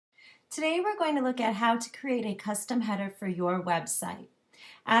Today we're going to look at how to create a custom header for your website.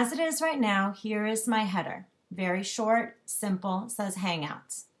 As it is right now, here is my header. Very short, simple, says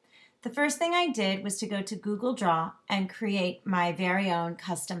Hangouts. The first thing I did was to go to Google Draw and create my very own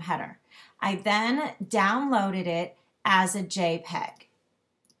custom header. I then downloaded it as a JPEG.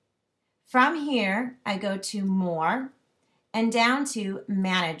 From here, I go to More and down to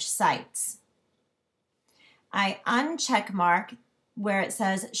Manage Sites. I uncheck mark where it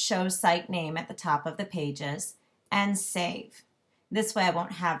says Show Site Name at the top of the pages and Save. This way I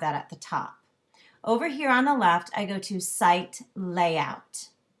won't have that at the top. Over here on the left, I go to Site Layout.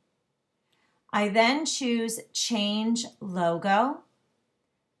 I then choose Change Logo.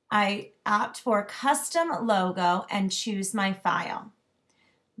 I opt for Custom Logo and choose my file.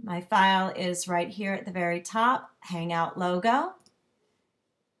 My file is right here at the very top, Hangout Logo.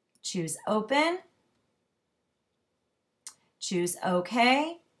 Choose Open. Choose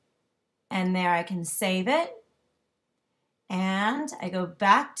OK, and there I can save it. And I go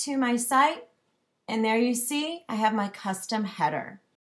back to my site, and there you see I have my custom header.